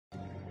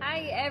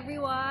Hi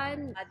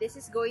everyone! This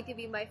is going to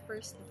be my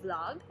first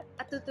vlog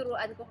at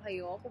tuturuan ko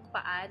kayo kung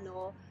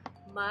paano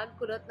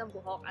magkulot ng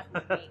buhok at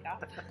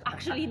mag-makeup.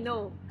 Actually,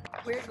 no.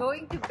 We're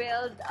going to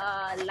build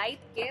a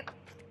light kit,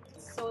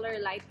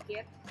 solar light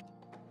kit.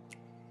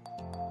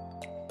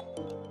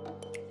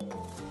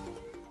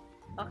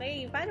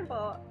 Okay, paano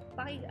po?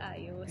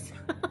 Pakiayos.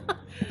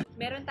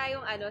 Meron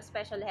tayong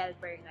special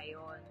helper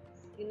ngayon.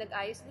 Yung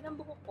nag-ayos din ang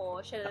buhok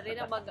ko, siya na rin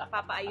ang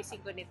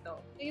magpapaayusin ko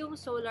nito. Ito yung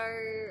solar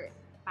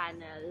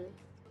panel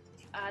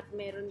at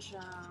meron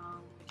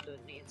siyang doon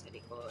na yun sa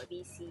likod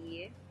PC.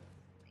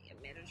 Ayan,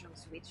 meron siyang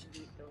switch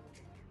dito.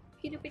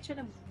 Kinupit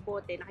siya ng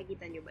bote,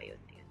 nakikita nyo ba yun?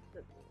 Ayan.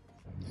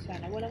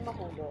 Sana walang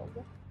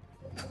mahulog.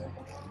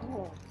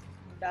 Oh,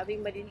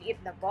 daming maliliit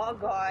na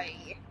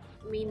bagay.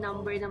 May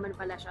number naman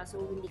pala siya,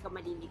 so hindi ka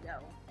maliligaw.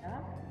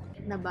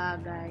 Na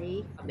bagay,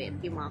 kabit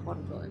yung mga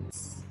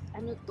cordons.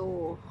 Ano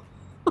to?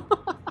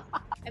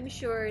 I'm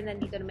sure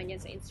nandito naman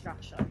yan sa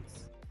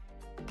instructions.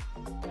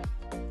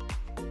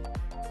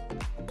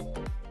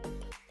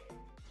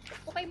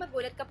 Okay,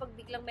 magulat kapag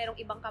biglang merong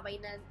ibang kamay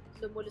na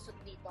lumulusot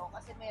dito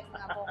kasi meron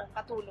nga po akong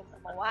katulong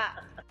gumawa.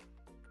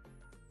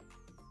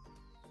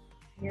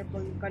 Here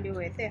po yung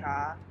kaliwete,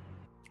 ha?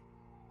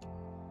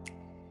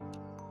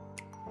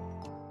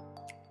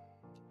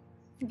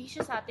 Hindi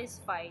siya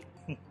satisfied.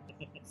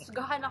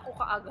 Sugahan ako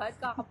kaagad,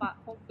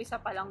 kumpisa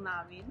pa lang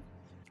namin.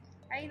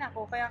 Ay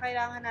nako, kaya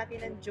kailangan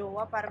natin ng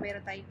jowa para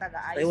meron tayong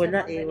taga-ayos. Ay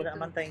wala wala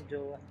naman tayong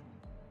jowa.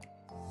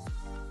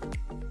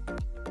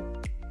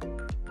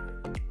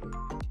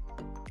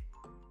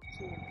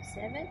 Number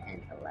 7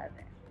 and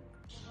 11.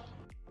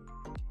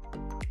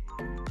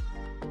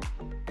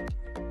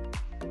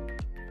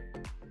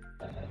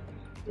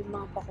 Yung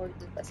mga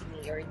pakordon pa si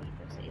Mayor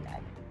dito sa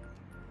ilalim.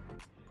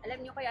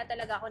 Alam niyo kaya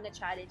talaga ako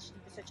na-challenge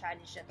dito sa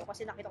challenge na to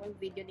kasi nakita ko yung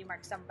video ni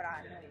Mark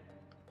Zambrano eh.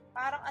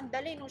 Parang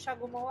andali nung siya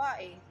gumawa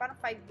eh. Parang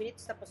 5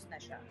 minutes tapos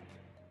na siya.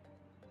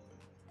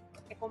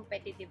 Eh,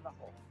 competitive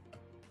ako.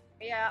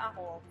 Kaya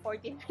ako,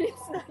 14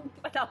 minutes na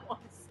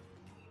patapos.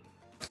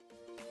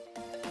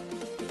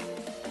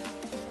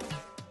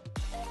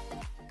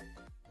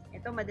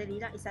 Ito, madali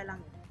lang. Isa lang.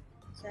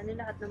 Sana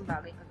lahat ng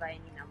bagay kagaya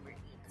ni number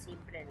 8.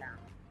 Simple lang.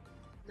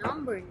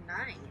 Number 9.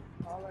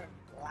 Color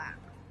black.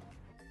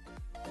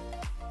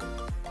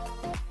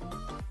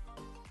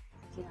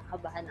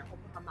 Kinakabahan ako.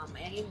 Baka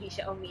mamaya hindi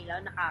siya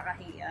umilaw.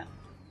 Nakakahiya.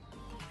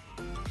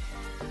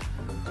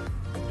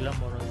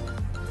 Glamorous.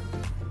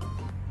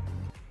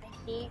 I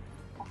think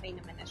okay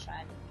naman na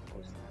siya.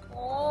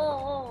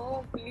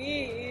 Oh,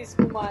 please.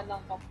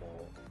 Kumanang ka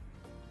po.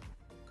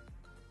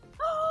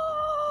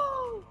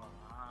 Oh!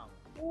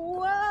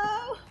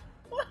 Wow!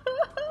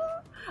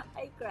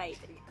 I cried.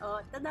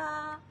 Oh,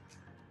 tada!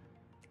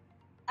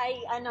 Ay,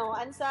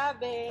 ang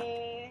sabi.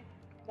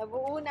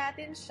 Nabuo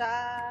natin siya.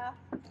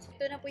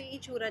 Ito na po yung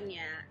itsura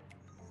niya.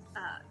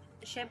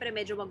 Siyempre,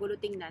 medyo magulo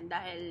tingnan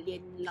dahil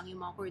yan lang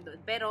yung mga cordon.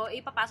 Pero,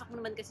 ipapasok mo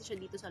naman kasi siya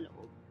dito sa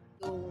loob.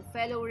 So,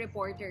 fellow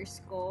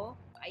reporters ko,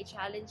 I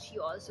challenge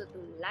you also to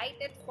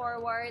light it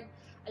forward.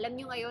 Alam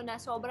nyo ngayon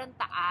na sobrang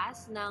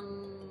taas ng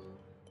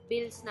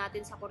bills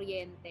natin sa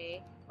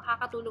kuryente.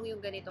 Makakatulong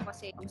yung ganito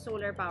kasi ang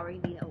solar power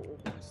hindi na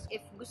uubos.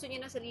 If gusto niyo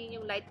na sarili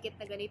yung light kit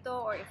na ganito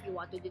or if you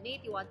want to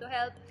donate, you want to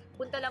help,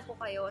 punta lang po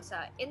kayo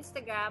sa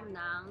Instagram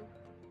ng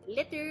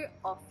Litter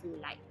of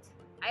Light.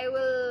 I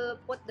will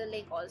put the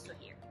link also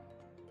here.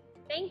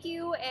 Thank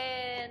you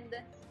and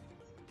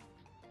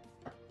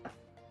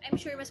I'm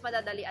sure mas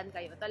madadalian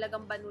kayo.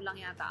 Talagang banu lang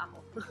yata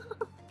ako.